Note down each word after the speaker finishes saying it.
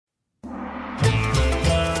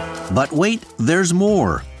But wait, there's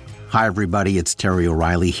more. Hi, everybody. It's Terry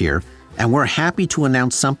O'Reilly here, and we're happy to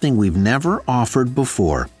announce something we've never offered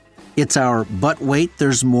before. It's our But Wait,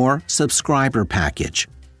 There's More subscriber package.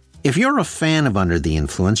 If you're a fan of Under the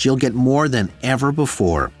Influence, you'll get more than ever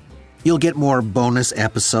before. You'll get more bonus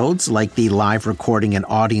episodes like the live recording and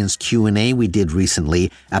audience Q&A we did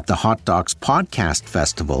recently at the Hot Docs Podcast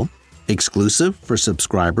Festival, exclusive for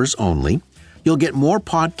subscribers only. You'll get more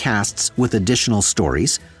podcasts with additional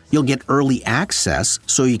stories. You'll get early access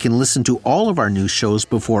so you can listen to all of our new shows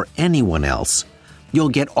before anyone else. You'll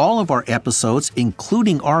get all of our episodes,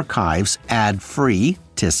 including archives, ad-free.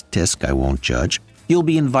 Tisk, tisk, I won't judge. You'll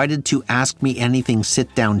be invited to Ask Me Anything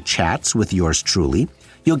sit-down chats with yours truly.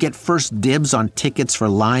 You'll get first dibs on tickets for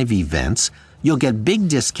live events. You'll get big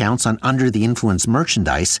discounts on Under the Influence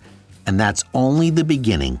merchandise. And that's only the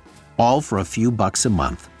beginning, all for a few bucks a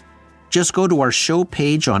month. Just go to our show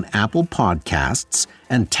page on Apple Podcasts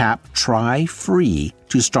and tap Try Free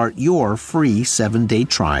to start your free 7-day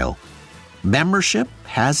trial. Membership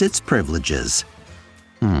has its privileges.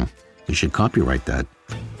 You should copyright that.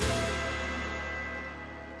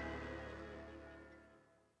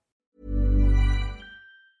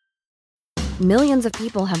 Millions of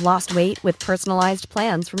people have lost weight with personalized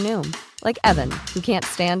plans from Noom. Like Evan, who can't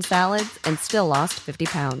stand salads and still lost 50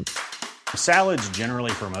 pounds. Salads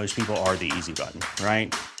generally for most people are the easy button,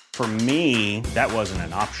 right? For me, that wasn't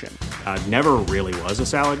an option. I never really was a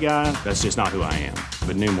salad guy. That's just not who I am.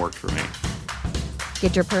 But Noom worked for me.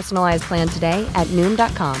 Get your personalized plan today at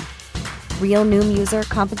Noom.com. Real Noom user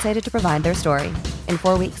compensated to provide their story. In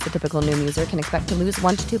 4 weeks, the typical Noom user can expect to lose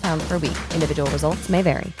 1 to 2 pounds per week. Individual results may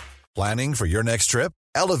vary. Planning for your next trip?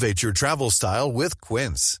 Elevate your travel style with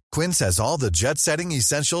Quince. Quince has all the jet-setting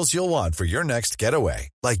essentials you'll want for your next getaway,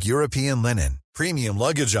 like European linen, premium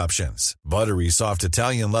luggage options, buttery soft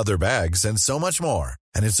Italian leather bags, and so much more.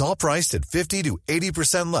 And it's all priced at 50 to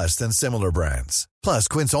 80% less than similar brands. Plus,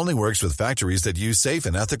 Quince only works with factories that use safe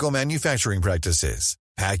and ethical manufacturing practices.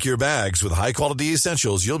 Pack your bags with high-quality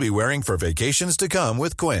essentials you'll be wearing for vacations to come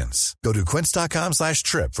with Quince. Go to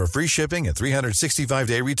quince.com/trip for free shipping and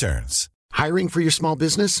 365-day returns. Hiring for your small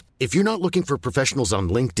business? If you're not looking for professionals on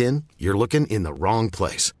LinkedIn, you're looking in the wrong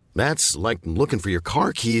place. That's like looking for your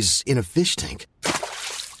car keys in a fish tank.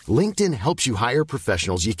 LinkedIn helps you hire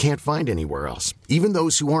professionals you can't find anywhere else, even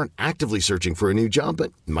those who aren't actively searching for a new job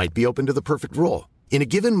but might be open to the perfect role. In a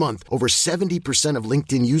given month, over 70% of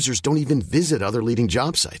LinkedIn users don't even visit other leading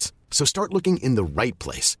job sites. So start looking in the right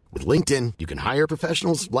place. With LinkedIn, you can hire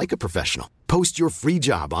professionals like a professional. Post your free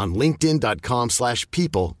job on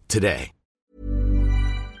linkedin.com/people today.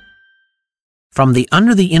 From the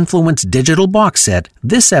Under the Influence digital box set,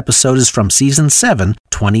 this episode is from Season 7,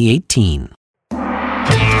 2018.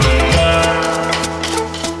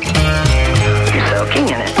 You're soaking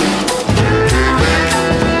in it.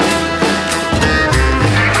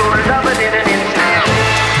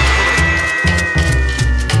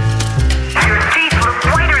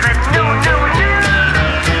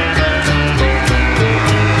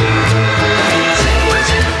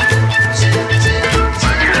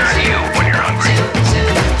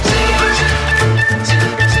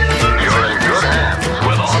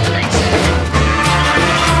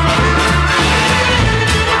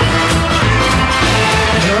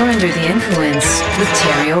 Under the Influence with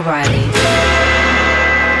Terry O'Reilly.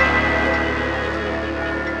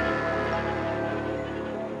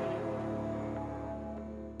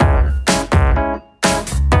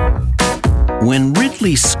 When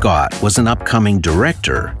Ridley Scott was an upcoming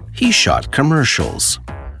director, he shot commercials.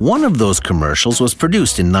 One of those commercials was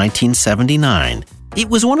produced in 1979. It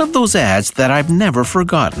was one of those ads that I've never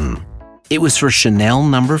forgotten. It was for Chanel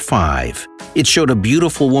No. 5. It showed a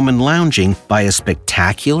beautiful woman lounging by a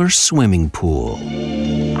spectacular swimming pool.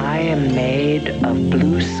 I am made of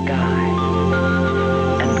blue sky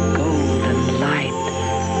and golden light,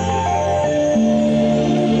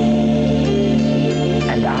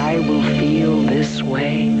 and I will feel this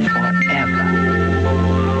way forever.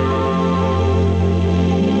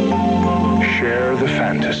 Share the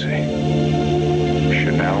fantasy.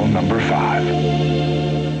 Chanel No. 5.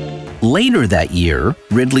 Later that year,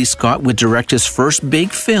 Ridley Scott would direct his first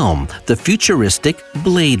big film, the futuristic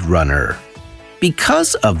Blade Runner.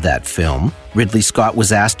 Because of that film, Ridley Scott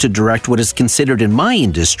was asked to direct what is considered in my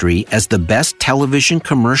industry as the best television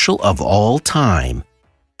commercial of all time,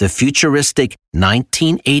 the futuristic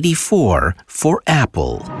 1984 for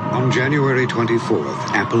Apple. On January 24th,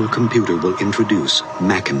 Apple Computer will introduce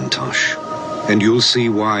Macintosh. And you'll see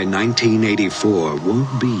why 1984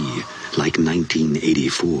 won't be like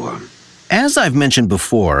 1984. As I've mentioned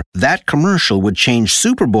before, that commercial would change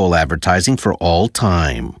Super Bowl advertising for all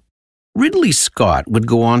time. Ridley Scott would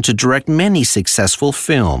go on to direct many successful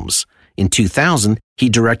films. In 2000, he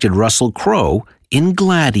directed Russell Crowe in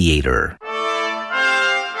Gladiator.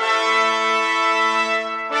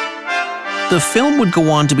 The film would go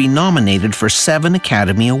on to be nominated for 7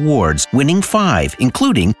 Academy Awards, winning 5,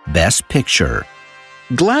 including Best Picture.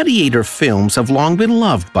 Gladiator films have long been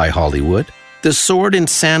loved by Hollywood. The sword and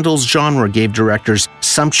sandals genre gave directors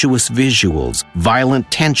sumptuous visuals,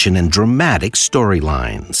 violent tension, and dramatic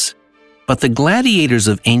storylines. But the gladiators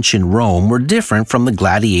of ancient Rome were different from the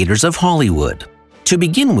gladiators of Hollywood. To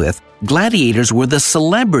begin with, gladiators were the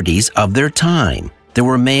celebrities of their time. There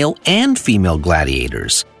were male and female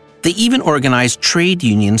gladiators. They even organized trade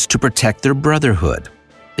unions to protect their brotherhood.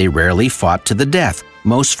 They rarely fought to the death.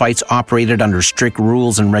 Most fights operated under strict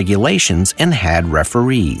rules and regulations and had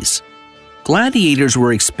referees. Gladiators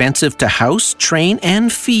were expensive to house, train,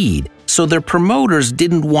 and feed, so their promoters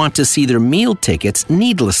didn't want to see their meal tickets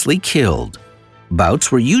needlessly killed.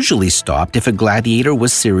 Bouts were usually stopped if a gladiator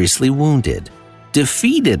was seriously wounded.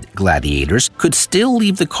 Defeated gladiators could still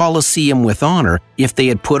leave the Colosseum with honor if they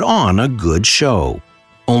had put on a good show.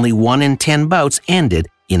 Only 1 in 10 bouts ended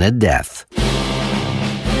in a death.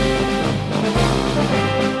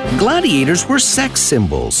 Gladiators were sex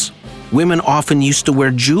symbols. Women often used to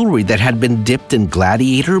wear jewelry that had been dipped in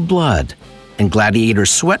gladiator blood. And gladiator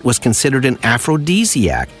sweat was considered an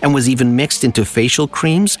aphrodisiac and was even mixed into facial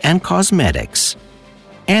creams and cosmetics.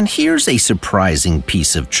 And here's a surprising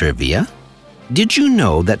piece of trivia. Did you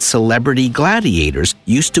know that celebrity gladiators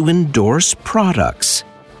used to endorse products?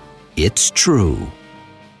 It's true.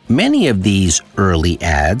 Many of these early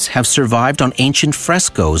ads have survived on ancient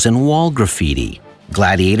frescoes and wall graffiti.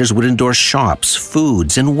 Gladiators would endorse shops,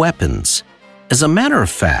 foods, and weapons. As a matter of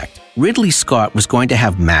fact, Ridley Scott was going to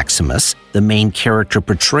have Maximus, the main character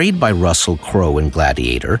portrayed by Russell Crowe in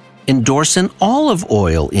Gladiator, endorse an olive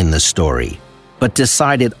oil in the story, but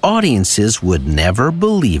decided audiences would never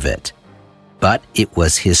believe it. But it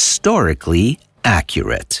was historically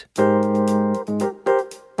accurate.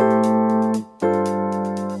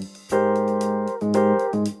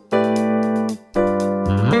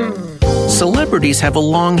 Celebrities have a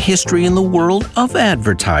long history in the world of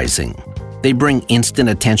advertising. They bring instant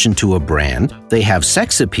attention to a brand, they have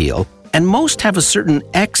sex appeal, and most have a certain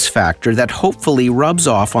X factor that hopefully rubs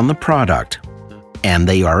off on the product. And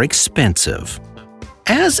they are expensive.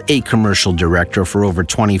 As a commercial director for over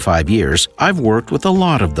 25 years, I've worked with a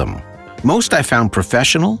lot of them. Most I found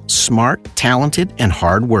professional, smart, talented, and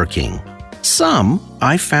hardworking. Some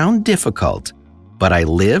I found difficult, but I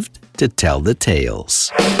lived to tell the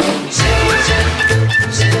tales.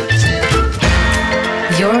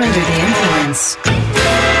 You're under the influence.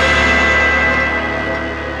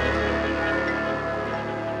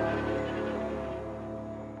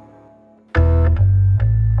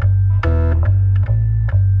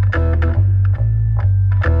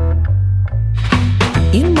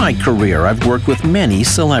 In my career, I've worked with many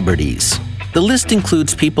celebrities. The list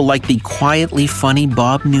includes people like the quietly funny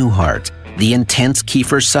Bob Newhart, the intense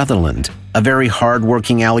Kiefer Sutherland, a very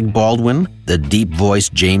hard-working Alec Baldwin, the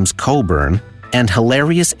deep-voiced James Coburn, and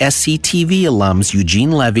hilarious SCTV alums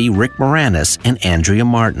Eugene Levy, Rick Moranis, and Andrea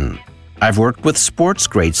Martin. I've worked with sports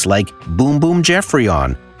greats like Boom Boom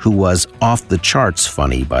Jeffrion, who was off the charts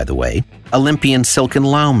funny, by the way, Olympian Silken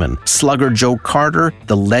Laumann, slugger Joe Carter,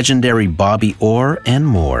 the legendary Bobby Orr, and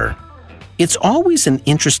more. It's always an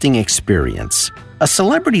interesting experience. A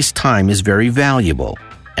celebrity's time is very valuable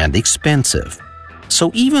and expensive. So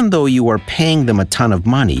even though you are paying them a ton of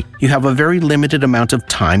money, you have a very limited amount of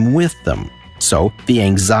time with them. So the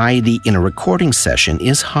anxiety in a recording session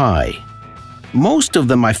is high. Most of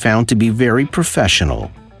them I found to be very professional.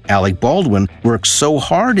 Alec Baldwin worked so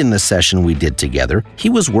hard in the session we did together, he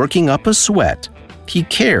was working up a sweat. He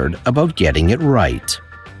cared about getting it right.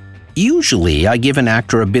 Usually, I give an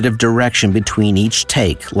actor a bit of direction between each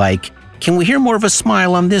take, like, can we hear more of a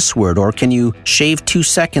smile on this word, or can you shave 2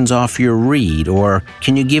 seconds off your read, or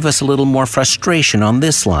can you give us a little more frustration on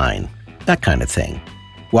this line? That kind of thing.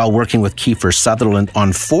 While working with Kiefer Sutherland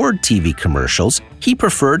on Ford TV commercials, he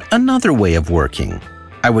preferred another way of working.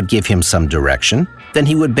 I would give him some direction, then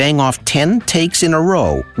he would bang off 10 takes in a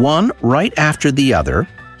row, one right after the other.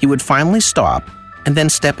 He would finally stop, and then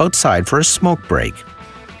step outside for a smoke break.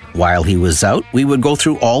 While he was out, we would go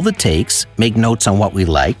through all the takes, make notes on what we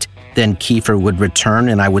liked. Then Kiefer would return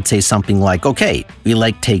and I would say something like, okay, we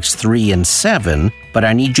like takes 3 and 7, but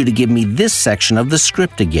I need you to give me this section of the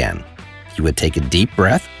script again. He would take a deep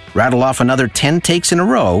breath, rattle off another 10 takes in a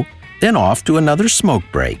row, then off to another smoke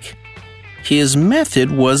break. His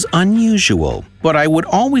method was unusual, but I would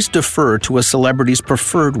always defer to a celebrity's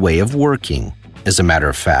preferred way of working. As a matter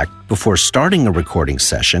of fact, before starting a recording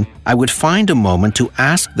session, I would find a moment to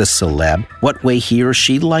ask the celeb what way he or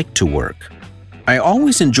she liked to work. I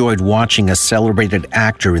always enjoyed watching a celebrated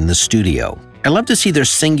actor in the studio. I love to see their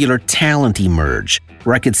singular talent emerge,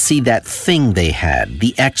 where I could see that thing they had,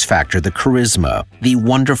 the X factor, the charisma, the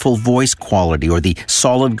wonderful voice quality, or the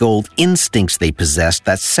solid gold instincts they possessed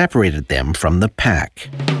that separated them from the pack.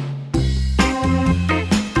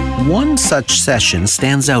 One such session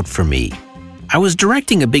stands out for me. I was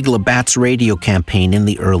directing a big Labatt's radio campaign in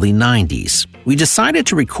the early 90s. We decided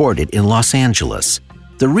to record it in Los Angeles.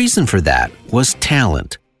 The reason for that was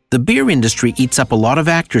talent. The beer industry eats up a lot of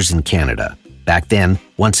actors in Canada. Back then,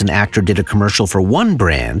 once an actor did a commercial for one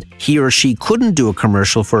brand, he or she couldn't do a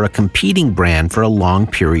commercial for a competing brand for a long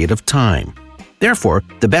period of time. Therefore,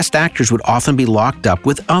 the best actors would often be locked up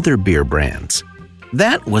with other beer brands.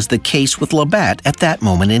 That was the case with Labatt at that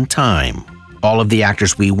moment in time. All of the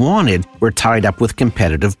actors we wanted were tied up with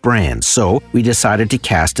competitive brands, so we decided to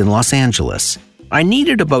cast in Los Angeles. I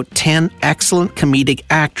needed about 10 excellent comedic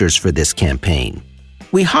actors for this campaign.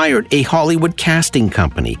 We hired a Hollywood casting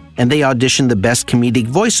company, and they auditioned the best comedic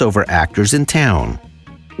voiceover actors in town.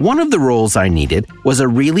 One of the roles I needed was a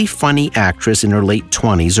really funny actress in her late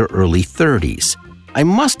 20s or early 30s. I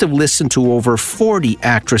must have listened to over 40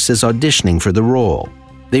 actresses auditioning for the role.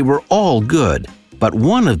 They were all good, but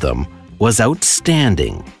one of them was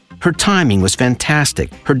outstanding. Her timing was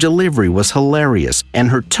fantastic, her delivery was hilarious, and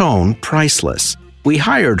her tone priceless. We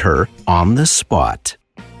hired her on the spot.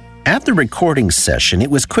 At the recording session,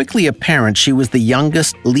 it was quickly apparent she was the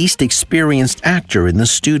youngest, least experienced actor in the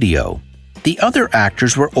studio. The other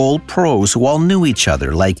actors were old pros who all knew each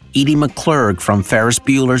other, like Edie McClurg from Ferris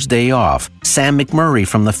Bueller's Day Off, Sam McMurray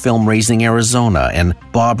from the film Raising Arizona, and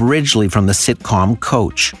Bob Ridgely from the sitcom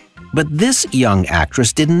Coach. But this young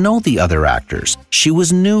actress didn't know the other actors. She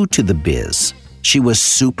was new to the biz. She was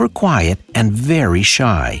super quiet and very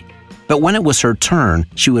shy. But when it was her turn,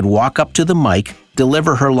 she would walk up to the mic,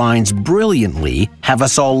 deliver her lines brilliantly, have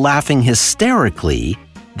us all laughing hysterically.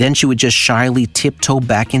 Then she would just shyly tiptoe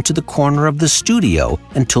back into the corner of the studio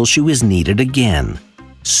until she was needed again.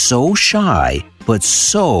 So shy, but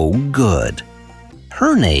so good.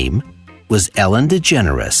 Her name was Ellen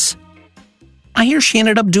DeGeneres. I hear she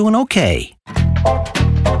ended up doing okay.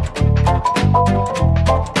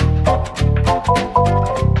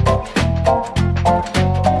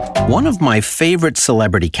 One of my favorite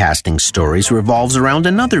celebrity casting stories revolves around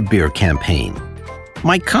another beer campaign.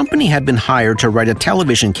 My company had been hired to write a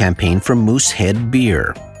television campaign for Moosehead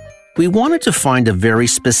Beer. We wanted to find a very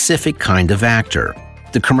specific kind of actor.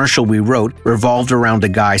 The commercial we wrote revolved around a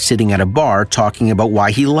guy sitting at a bar talking about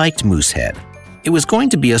why he liked Moosehead. It was going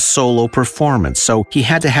to be a solo performance, so he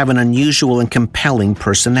had to have an unusual and compelling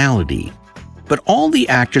personality. But all the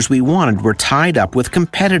actors we wanted were tied up with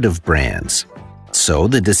competitive brands. So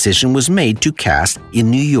the decision was made to cast in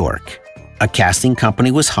New York. A casting company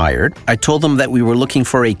was hired. I told them that we were looking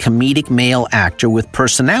for a comedic male actor with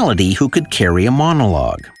personality who could carry a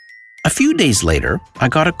monologue. A few days later, I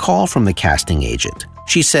got a call from the casting agent.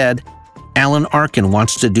 She said, "Alan Arkin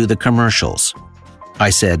wants to do the commercials." I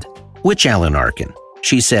said, "Which Alan Arkin?"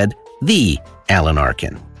 She said, "The Alan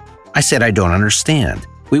Arkin." I said, "I don't understand.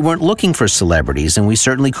 We weren't looking for celebrities and we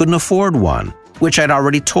certainly couldn't afford one," which I'd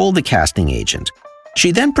already told the casting agent.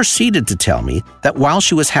 She then proceeded to tell me that while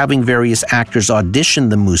she was having various actors audition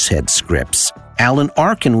the Moosehead scripts, Alan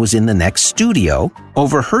Arkin was in the next studio,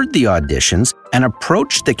 overheard the auditions, and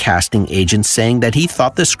approached the casting agent saying that he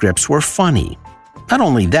thought the scripts were funny. Not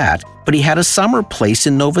only that, but he had a summer place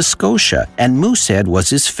in Nova Scotia, and Moosehead was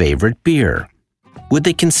his favorite beer. Would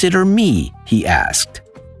they consider me? He asked.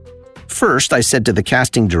 First, I said to the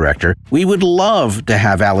casting director, we would love to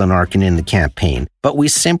have Alan Arkin in the campaign, but we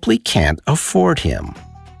simply can't afford him.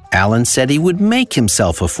 Alan said he would make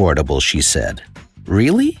himself affordable, she said.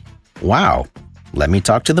 Really? Wow. Let me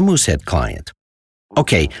talk to the Moosehead client.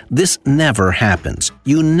 Okay, this never happens.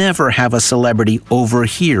 You never have a celebrity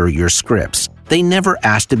overhear your scripts. They never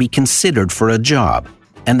ask to be considered for a job.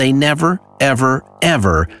 And they never, ever,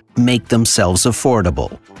 ever make themselves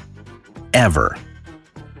affordable. Ever.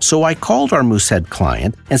 So I called our Moosehead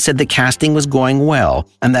client and said the casting was going well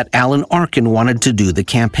and that Alan Arkin wanted to do the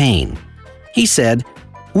campaign. He said,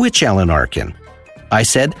 "Which Alan Arkin?" I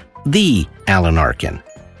said, "The Alan Arkin."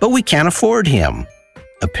 "But we can't afford him."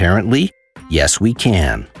 Apparently, yes, we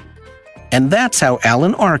can. And that's how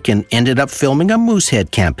Alan Arkin ended up filming a Moosehead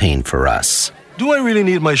campaign for us. Do I really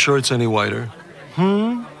need my shirts any wider?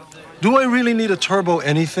 Do I really need a turbo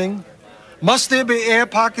anything? Must there be air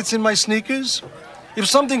pockets in my sneakers? If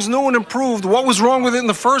something's new and improved, what was wrong with it in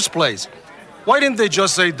the first place? Why didn't they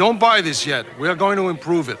just say, don't buy this yet, we're going to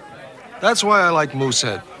improve it? That's why I like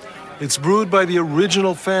Moosehead. It's brewed by the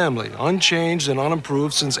original family, unchanged and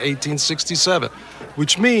unimproved since 1867,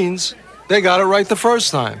 which means they got it right the first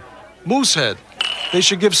time. Moosehead. They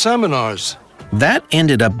should give seminars. That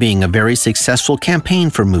ended up being a very successful campaign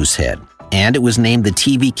for Moosehead, and it was named the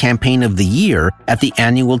TV Campaign of the Year at the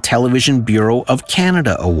annual Television Bureau of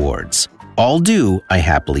Canada Awards. All due, I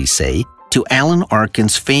happily say, to Alan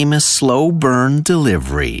Arkin's famous slow burn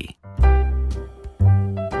delivery.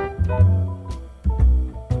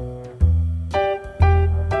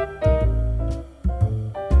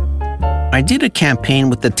 I did a campaign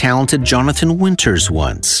with the talented Jonathan Winters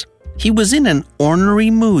once. He was in an ornery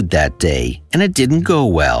mood that day, and it didn't go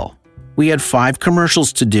well. We had 5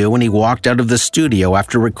 commercials to do, and he walked out of the studio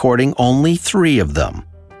after recording only 3 of them.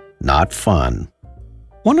 Not fun.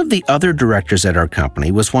 One of the other directors at our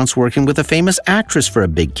company was once working with a famous actress for a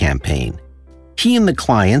big campaign. He and the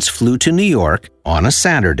clients flew to New York on a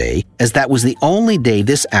Saturday, as that was the only day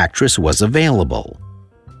this actress was available.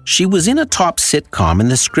 She was in a top sitcom, and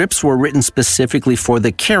the scripts were written specifically for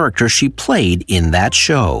the character she played in that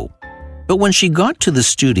show. But when she got to the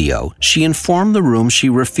studio, she informed the room she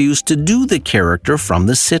refused to do the character from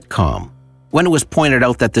the sitcom. When it was pointed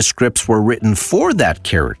out that the scripts were written for that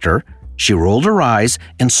character, she rolled her eyes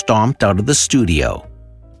and stomped out of the studio.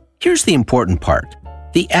 Here's the important part.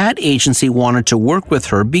 The ad agency wanted to work with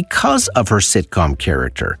her because of her sitcom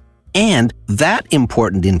character, and that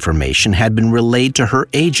important information had been relayed to her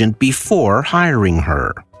agent before hiring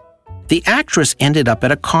her. The actress ended up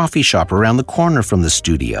at a coffee shop around the corner from the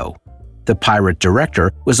studio. The pirate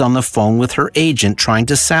director was on the phone with her agent trying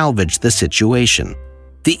to salvage the situation.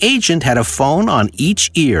 The agent had a phone on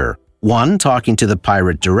each ear, one talking to the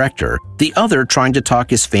pirate director, the other trying to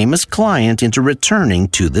talk his famous client into returning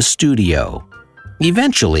to the studio.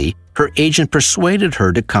 Eventually, her agent persuaded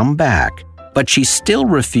her to come back, but she still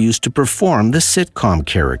refused to perform the sitcom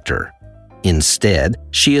character. Instead,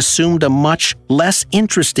 she assumed a much less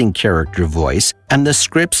interesting character voice, and the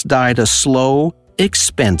scripts died a slow,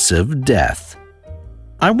 expensive death.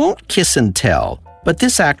 I won't kiss and tell, but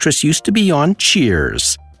this actress used to be on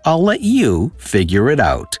Cheers. I'll let you figure it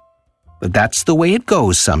out. But that's the way it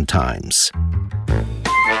goes sometimes.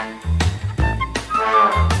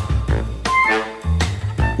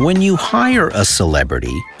 When you hire a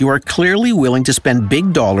celebrity, you are clearly willing to spend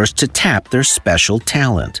big dollars to tap their special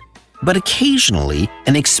talent. But occasionally,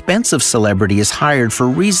 an expensive celebrity is hired for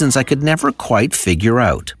reasons I could never quite figure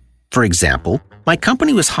out. For example, my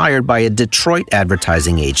company was hired by a Detroit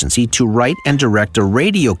advertising agency to write and direct a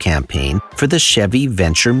radio campaign for the Chevy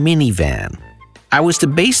Venture minivan. I was to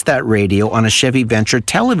base that radio on a Chevy Venture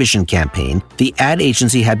television campaign the ad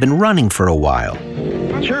agency had been running for a while.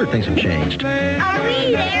 Sure, things have changed. Are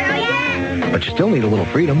we there yet? But you still need a little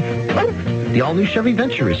freedom. The all-new Chevy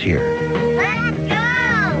Venture is here. Let's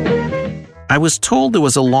go! I was told there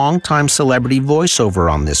was a long-time celebrity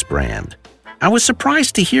voiceover on this brand. I was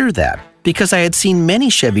surprised to hear that, because I had seen many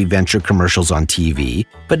Chevy Venture commercials on TV,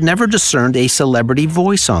 but never discerned a celebrity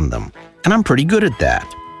voice on them, and I'm pretty good at that.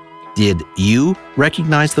 Did you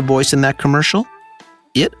recognize the voice in that commercial?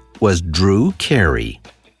 It was Drew Carey.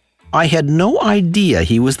 I had no idea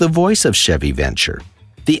he was the voice of Chevy Venture.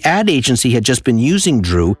 The ad agency had just been using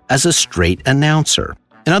Drew as a straight announcer.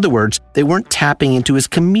 In other words, they weren't tapping into his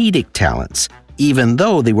comedic talents, even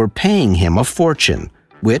though they were paying him a fortune,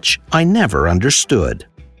 which I never understood.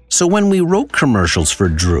 So when we wrote commercials for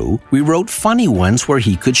Drew, we wrote funny ones where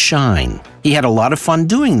he could shine. He had a lot of fun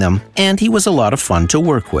doing them, and he was a lot of fun to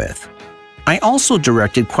work with. I also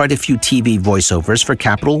directed quite a few TV voiceovers for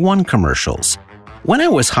Capital One commercials. When I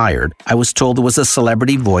was hired, I was told there was a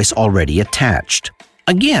celebrity voice already attached.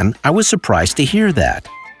 Again, I was surprised to hear that.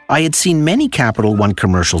 I had seen many Capital One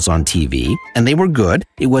commercials on TV, and they were good.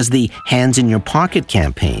 It was the Hands in Your Pocket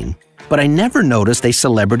campaign. But I never noticed a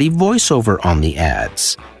celebrity voiceover on the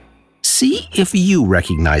ads. See if you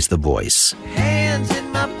recognize the voice. Hands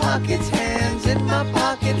in my pockets, hands in my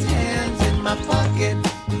pockets, hands in my pockets.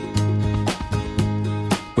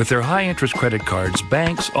 With their high-interest credit cards,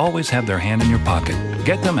 banks always have their hand in your pocket.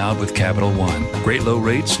 Get them out with Capital One. Great low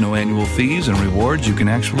rates, no annual fees, and rewards you can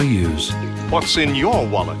actually use. What's in your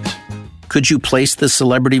wallet? Could you place the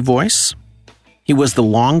celebrity voice? He was the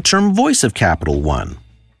long-term voice of Capital One.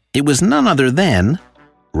 It was none other than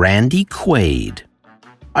Randy Quaid.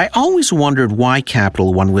 I always wondered why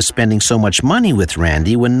Capital One was spending so much money with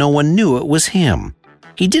Randy when no one knew it was him.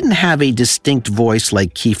 He didn't have a distinct voice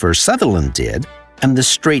like Kiefer Sutherland did. and the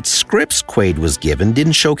straight scripts Quaid was given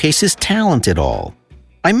didn't showcase his talent at all.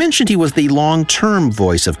 I mentioned he was the long-term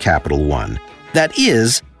voice of Capital One. That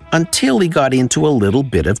is, until he got into a little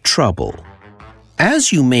bit of trouble.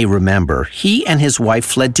 As you may remember, he and his wife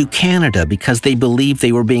fled to Canada because they believed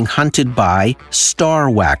they were being hunted by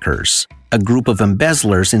Star Whackers, a group of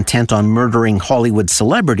embezzlers intent on murdering Hollywood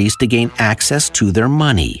celebrities to gain access to their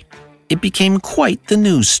money. It became quite the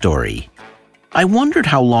news story. I wondered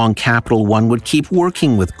how long Capital One would keep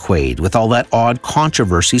working with Quaid with all that odd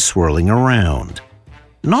controversy swirling around.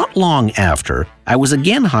 Not long after, I was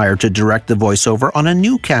again hired to direct the voiceover on a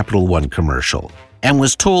new Capital One commercial, and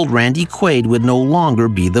was told Randy Quaid would no longer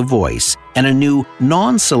be the voice, and a new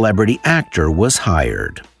non-celebrity actor was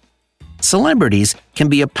hired. Celebrities can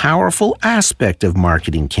be a powerful aspect of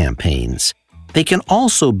marketing campaigns. They can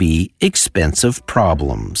also be expensive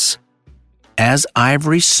problems, as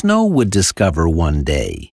Ivory Snow would discover one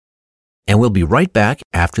day. And we'll be right back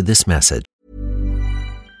after this message.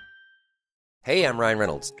 Hey, I'm Ryan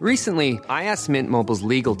Reynolds. Recently, I asked Mint Mobile's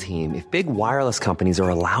legal team if big wireless companies are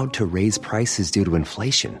allowed to raise prices due to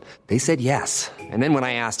inflation. They said yes. And then when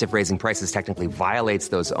I asked if raising prices technically violates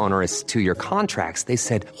those onerous 2-year contracts, they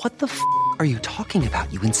said, "What the f*** are you talking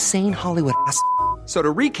about, you insane Hollywood ass?" So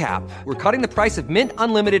to recap, we're cutting the price of Mint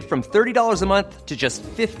Unlimited from $30 a month to just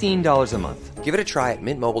 $15 a month. Give it a try at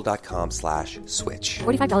mintmobile.com/switch.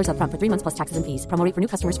 $45 up front for 3 months plus taxes and fees. Promo rate for new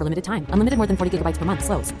customers for limited time. Unlimited more than 40 gigabytes per month.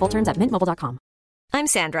 Slows full terms at mintmobile.com. I'm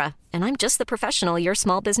Sandra, and I'm just the professional your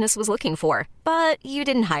small business was looking for. But you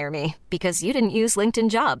didn't hire me because you didn't use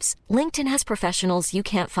LinkedIn Jobs. LinkedIn has professionals you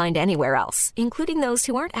can't find anywhere else, including those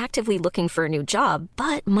who aren't actively looking for a new job,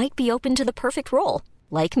 but might be open to the perfect role,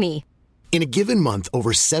 like me. In a given month,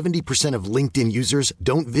 over 70% of LinkedIn users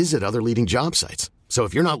don't visit other leading job sites. So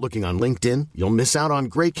if you're not looking on LinkedIn, you'll miss out on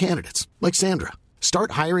great candidates like Sandra.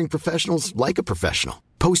 Start hiring professionals like a professional.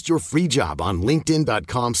 Post your free job on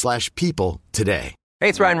linkedin.com/people today. Hey,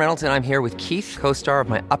 it's Ryan Reynolds, and I'm here with Keith, co-star of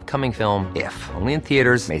my upcoming film, If, only in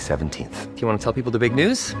theaters May 17th. Do you want to tell people the big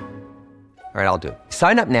news? All right, I'll do it.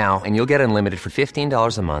 Sign up now and you'll get unlimited for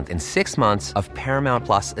 $15 a month and 6 months of Paramount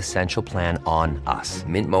Plus Essential Plan on us.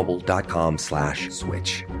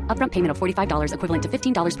 MintMobile.com/switch. Upfront payment of $45 equivalent to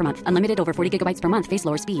 $15 per month. Unlimited over 40 gigabytes per month. Face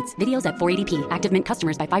lower speeds. Videos at 480p. Active Mint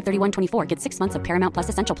customers by 531.24 get 6 months of Paramount Plus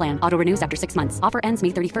Essential Plan. Auto renews after 6 months. Offer ends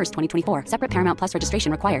May 31st, 2024. Separate Paramount Plus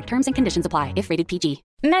registration required. Terms and conditions apply if rated PG.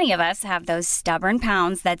 Many of us have those stubborn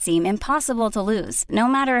pounds that seem impossible to lose, no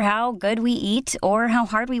matter how good we eat or how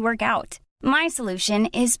hard we work out. My solution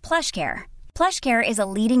is PlushCare. PlushCare is a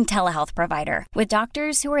leading telehealth provider with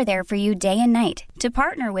doctors who are there for you day and night to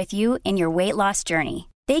partner with you in your weight loss journey.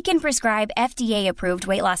 They can prescribe FDA-approved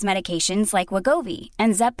weight loss medications like Wegovy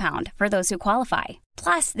and Zepbound for those who qualify.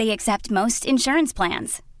 Plus, they accept most insurance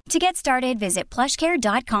plans. To get started, visit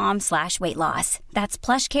plushcare.com/weightloss. That's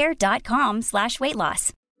plushcare.com/weightloss.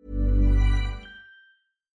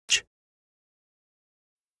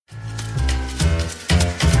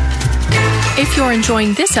 If you're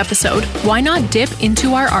enjoying this episode, why not dip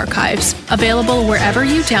into our archives, available wherever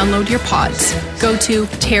you download your pods. Go to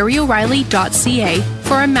terryoreilly.ca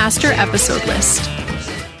for a master episode list.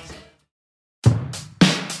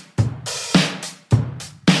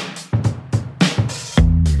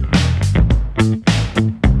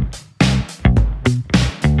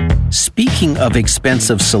 Speaking of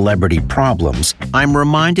expensive celebrity problems, I'm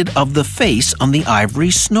reminded of the face on the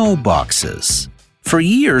Ivory Snow boxes. For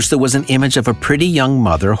years, there was an image of a pretty young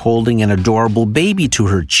mother holding an adorable baby to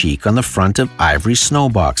her cheek on the front of Ivory Snow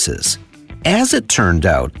boxes. As it turned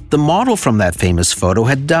out, the model from that famous photo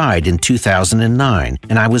had died in 2009,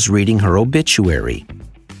 and I was reading her obituary.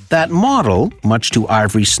 That model, much to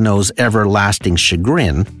Ivory Snow's everlasting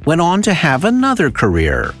chagrin, went on to have another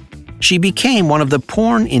career. She became one of the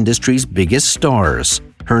porn industry's biggest stars.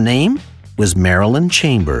 Her name was Marilyn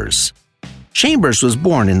Chambers. Chambers was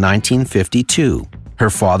born in 1952. Her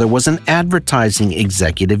father was an advertising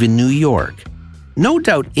executive in New York. No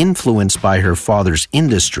doubt influenced by her father's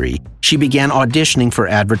industry, she began auditioning for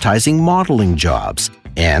advertising modeling jobs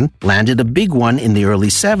and landed a big one in the early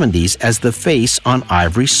 70s as the face on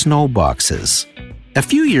Ivory Snow boxes. A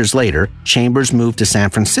few years later, Chambers moved to San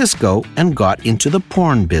Francisco and got into the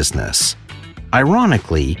porn business.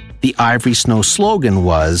 Ironically, the Ivory Snow slogan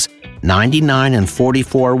was 99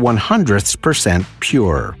 44/100%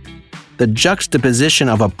 pure. The juxtaposition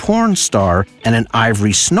of a porn star and an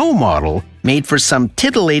Ivory Snow model made for some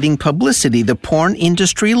titillating publicity the porn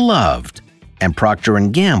industry loved, and Procter &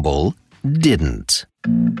 Gamble didn't.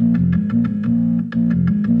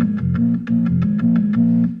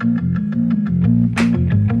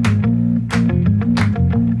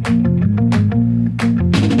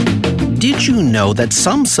 Did you know that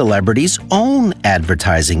some celebrities own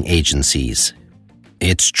advertising agencies?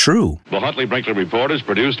 It's true. The Huntley-Brinkley Report is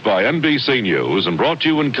produced by NBC News and brought to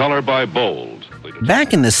you in color by Bold.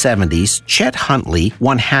 Back in the 70s, Chet Huntley,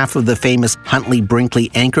 one half of the famous Huntley-Brinkley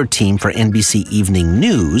anchor team for NBC Evening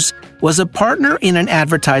News, was a partner in an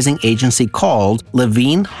advertising agency called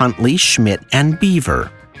Levine, Huntley, Schmidt &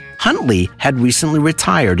 Beaver. Huntley had recently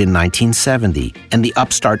retired in 1970, and the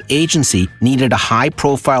upstart agency needed a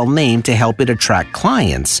high-profile name to help it attract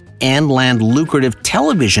clients and land lucrative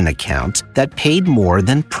television accounts that paid more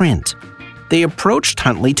than print. They approached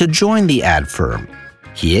Huntley to join the ad firm.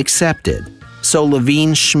 He accepted. So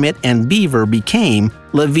Levine, Schmidt & Beaver became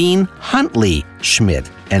Levine, Huntley, Schmidt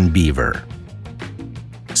 & Beaver.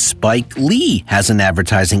 Spike Lee has an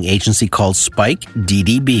advertising agency called Spike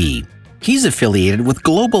DDB. He's affiliated with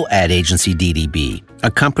global ad agency DDB,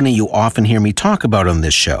 a company you often hear me talk about on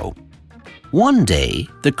this show. One day,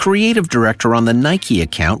 the creative director on the Nike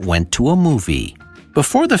account went to a movie.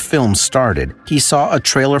 Before the film started, he saw a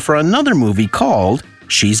trailer for another movie called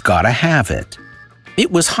She's Gotta Have It.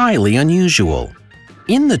 It was highly unusual.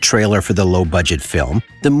 In the trailer for the low-budget film,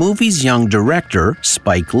 the movie's young director,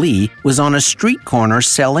 Spike Lee, was on a street corner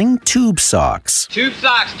selling tube socks. Tube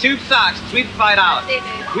socks, $3 $5.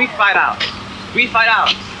 $3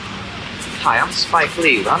 Hi, I'm Spike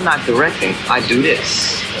Lee. I'm not directing. I do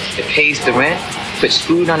this. It pays the rent, puts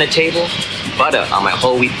food on the table, butter on my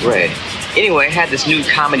whole wheat bread. Anyway, I had this new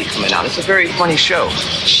comedy coming out. It's a very funny show.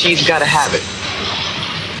 She's Gotta Have It.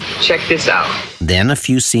 Check this out. Then a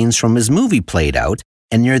few scenes from his movie played out,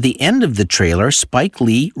 and near the end of the trailer, Spike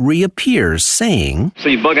Lee reappears saying, So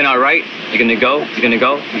you're bugging out, right? You're gonna go? You're gonna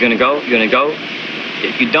go? You're gonna go? You're gonna go?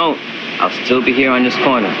 If you don't, I'll still be here on this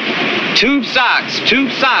corner. Tube socks, $3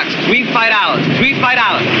 $5.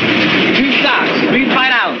 Tube socks, $3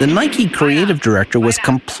 $5. The Nike creative director was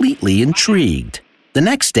completely intrigued. The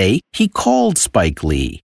next day, he called Spike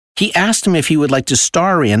Lee. He asked him if he would like to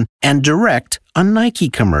star in and direct a Nike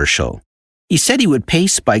commercial. He said he would pay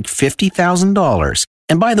Spike $50,000.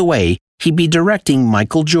 And by the way, he'd be directing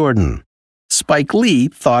Michael Jordan. Spike Lee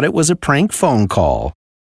thought it was a prank phone call.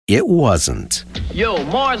 It wasn't. Yo,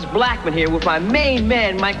 Mars Blackman here with my main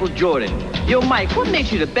man, Michael Jordan. Yo, Mike, what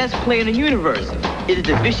makes you the best player in the universe? Is it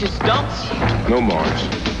the vicious stunts? No, Mars.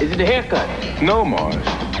 Is it the haircut? No, Mars.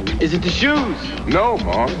 Is it the shoes? No,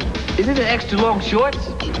 Mars. Is it the extra long shorts?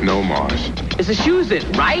 No, Mars. Is the shoes it,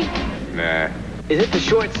 right? Nah. Is it the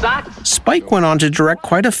short socks? Spike went on to direct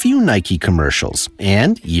quite a few Nike commercials,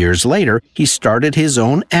 and years later, he started his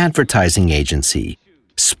own advertising agency.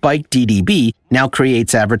 Spike DDB now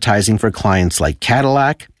creates advertising for clients like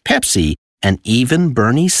Cadillac, Pepsi, and even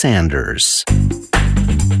Bernie Sanders.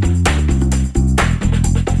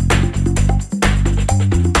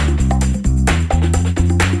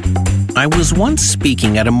 I was once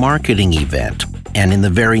speaking at a marketing event, and in the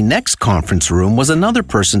very next conference room was another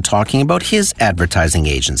person talking about his advertising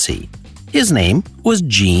agency. His name was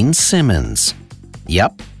Gene Simmons.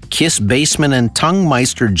 Yep, Kiss bassman and tongue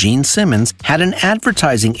meister Gene Simmons had an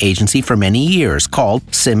advertising agency for many years called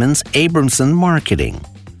Simmons Abramson Marketing.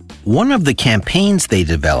 One of the campaigns they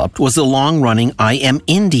developed was the long-running I Am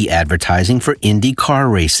Indy advertising for Indy car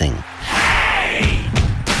racing.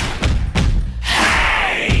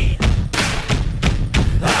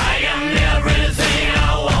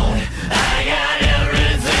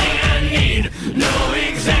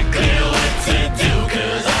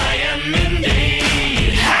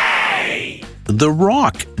 The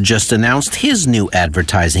Rock just announced his new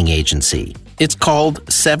advertising agency. It's called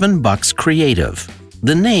 $7 Creative.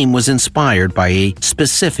 The name was inspired by a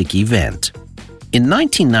specific event. In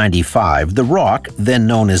 1995, The Rock, then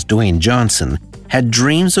known as Dwayne Johnson, had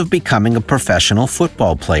dreams of becoming a professional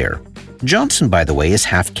football player. Johnson, by the way, is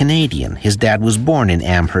half Canadian. His dad was born in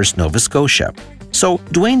Amherst, Nova Scotia. So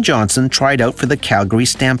Dwayne Johnson tried out for the Calgary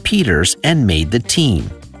Stampeders and made the team.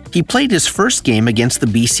 He played his first game against the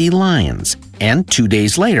BC Lions, and 2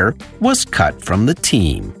 days later was cut from the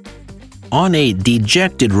team. On a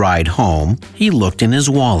dejected ride home, he looked in his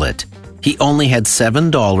wallet. He only had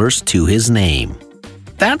 $7 to his name.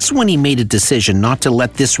 That's when he made a decision not to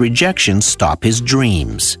let this rejection stop his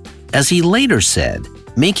dreams. As he later said,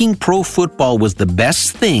 making pro football was the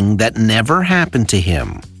best thing that never happened to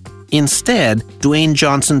him. Instead, Dwayne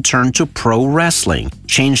Johnson turned to pro wrestling,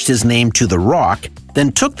 changed his name to The Rock,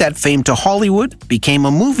 then took that fame to Hollywood, became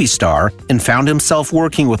a movie star, and found himself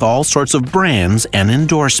working with all sorts of brands and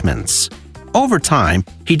endorsements. Over time,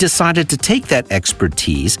 he decided to take that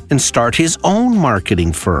expertise and start his own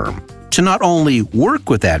marketing firm, to not only work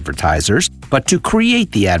with advertisers, but to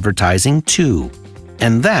create the advertising too.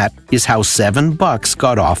 And that is how $7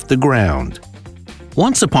 got off the ground.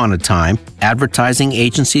 Once upon a time, advertising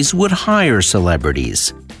agencies would hire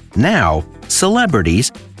celebrities. Now,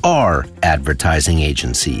 celebrities are advertising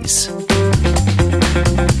agencies.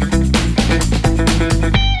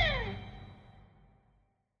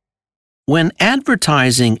 When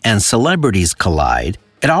advertising and celebrities collide,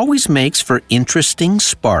 it always makes for interesting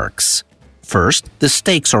sparks. First, the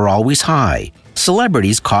stakes are always high.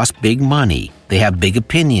 Celebrities cost big money, they have big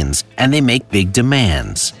opinions, and they make big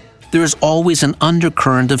demands. There is always an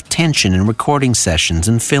undercurrent of tension in recording sessions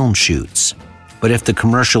and film shoots. But if the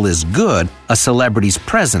commercial is good, a celebrity's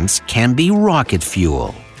presence can be rocket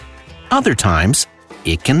fuel. Other times,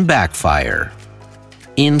 it can backfire.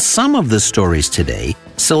 In some of the stories today,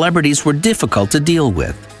 celebrities were difficult to deal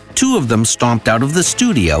with. 2 of them stomped out of the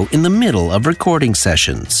studio in the middle of recording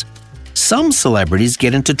sessions. Some celebrities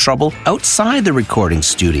get into trouble outside the recording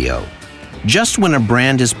studio. Just when a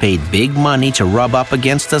brand has paid big money to rub up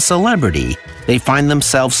against a celebrity, they find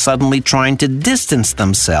themselves suddenly trying to distance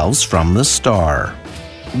themselves from the star.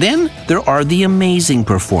 Then there are the amazing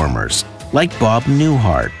performers, like Bob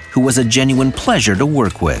Newhart, who was a genuine pleasure to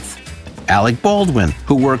work with. Alec Baldwin,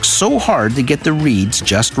 who worked so hard to get the reads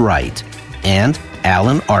just right. And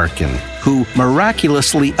Alan Arkin, who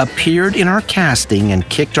miraculously appeared in our casting and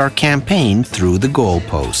kicked our campaign through the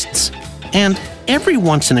goalposts. And every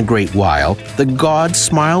once in a great while, the gods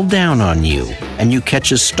smile down on you, and you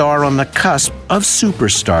catch a star on the cusp of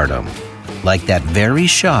superstardom, like that very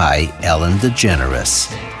shy Ellen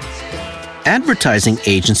DeGeneres. Advertising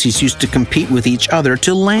agencies used to compete with each other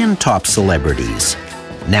to land top celebrities.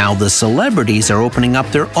 Now the celebrities are opening up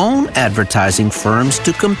their own advertising firms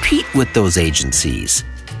to compete with those agencies.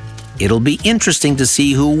 It'll be interesting to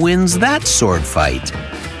see who wins that sword fight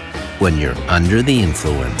when you're under the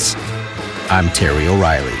influence. I'm Terry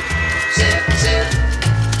O'Reilly.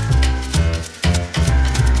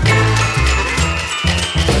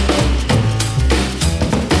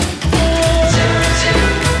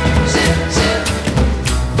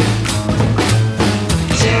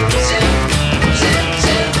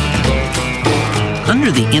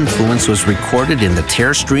 Under the Influence was recorded in the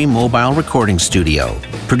Terrestream Mobile Recording Studio.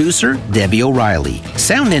 Producer, Debbie O'Reilly.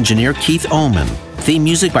 Sound engineer, Keith Oman. Theme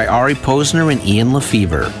music by Ari Posner and Ian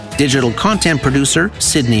LeFever. Digital content producer,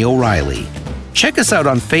 Sydney O'Reilly. Check us out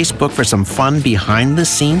on Facebook for some fun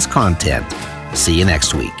behind-the-scenes content. See you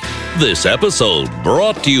next week. This episode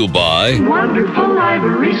brought to you by Wonderful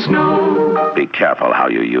Ivory Snow. Be careful how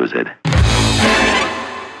you use it.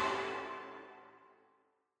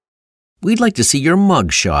 We'd like to see your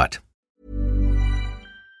mug shot.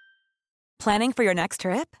 Planning for your next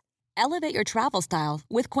trip? Elevate your travel style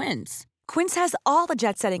with Quince. Quince has all the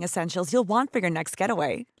jet-setting essentials you'll want for your next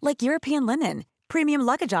getaway, like European linen, premium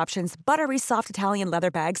luggage options, buttery soft Italian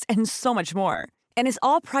leather bags, and so much more. And is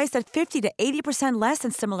all priced at 50 to 80% less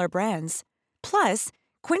than similar brands. Plus,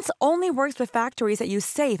 Quince only works with factories that use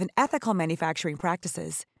safe and ethical manufacturing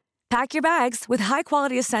practices. Pack your bags with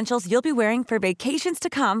high-quality essentials you'll be wearing for vacations to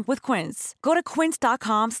come with Quince. Go to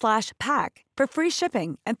quince.com/pack for free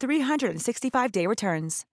shipping and 365-day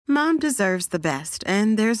returns. Mom deserves the best,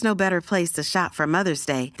 and there's no better place to shop for Mother's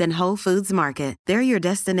Day than Whole Foods Market. They're your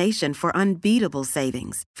destination for unbeatable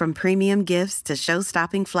savings, from premium gifts to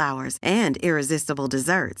show-stopping flowers and irresistible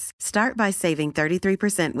desserts. Start by saving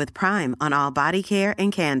 33% with Prime on all body care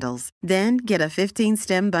and candles. Then get a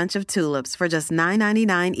 15-stem bunch of tulips for just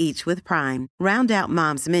 $9.99 each with Prime. Round out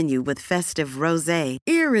Mom's menu with festive rosé,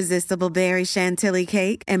 irresistible berry chantilly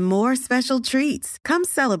cake, and more special treats. Come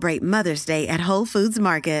celebrate Mother's Day at Whole Foods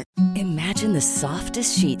Market. Imagine the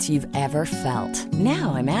softest sheets you've ever felt.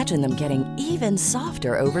 Now imagine them getting even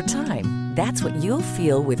softer over time. That's what you'll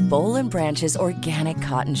feel with Boll & Branch's organic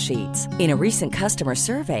cotton sheets. In a recent customer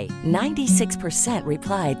survey, 96%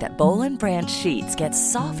 replied that Boll & Branch sheets get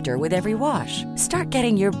softer with every wash. Start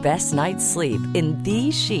getting your best night's sleep in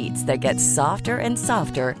these sheets that get softer and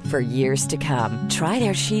softer for years to come. Try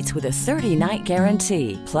their sheets with a 30-night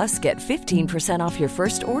guarantee. Plus, get 15% off your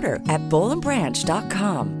first order at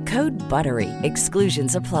bollandbranch.com. Code BUTTERY.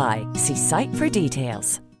 Exclusions apply. See site for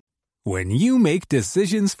details. When you make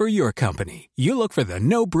decisions for your company, you look for the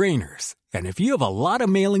no-brainers. And if you have a lot of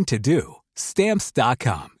mailing to do,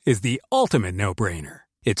 Stamps.com is the ultimate no-brainer.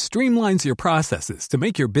 It streamlines your processes to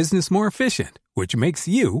make your business more efficient, which makes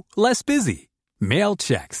you less busy. Mail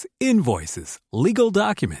checks, invoices, legal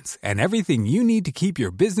documents, and everything you need to keep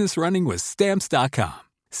your business running with Stamps.com.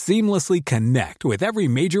 Seamlessly connect with every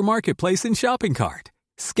major marketplace and shopping cart.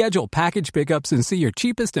 Schedule package pickups and see your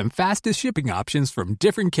cheapest and fastest shipping options from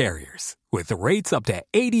different carriers, with rates up to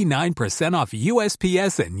 89% off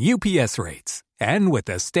USPS and UPS rates. And with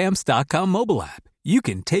the Stamps.com mobile app, you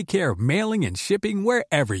can take care of mailing and shipping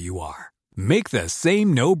wherever you are. Make the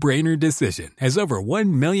same no-brainer decision as over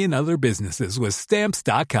 1 million other businesses with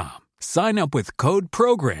Stamps.com. Sign up with code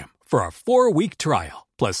PROGRAM for a 4-week trial,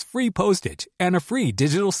 plus free postage and a free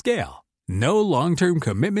digital scale. No long-term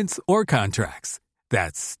commitments or contracts.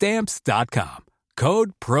 That's Stamps.com.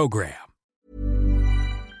 Code PROGRAM.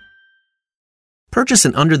 Purchase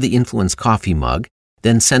an Under the Influence coffee mug,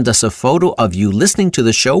 then send us a photo of you listening to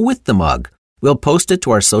the show with the mug. We'll post it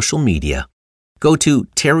to our social media. Go to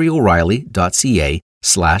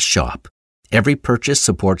terryoreilly.ca/shop. Every purchase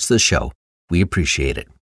supports the show. We appreciate it.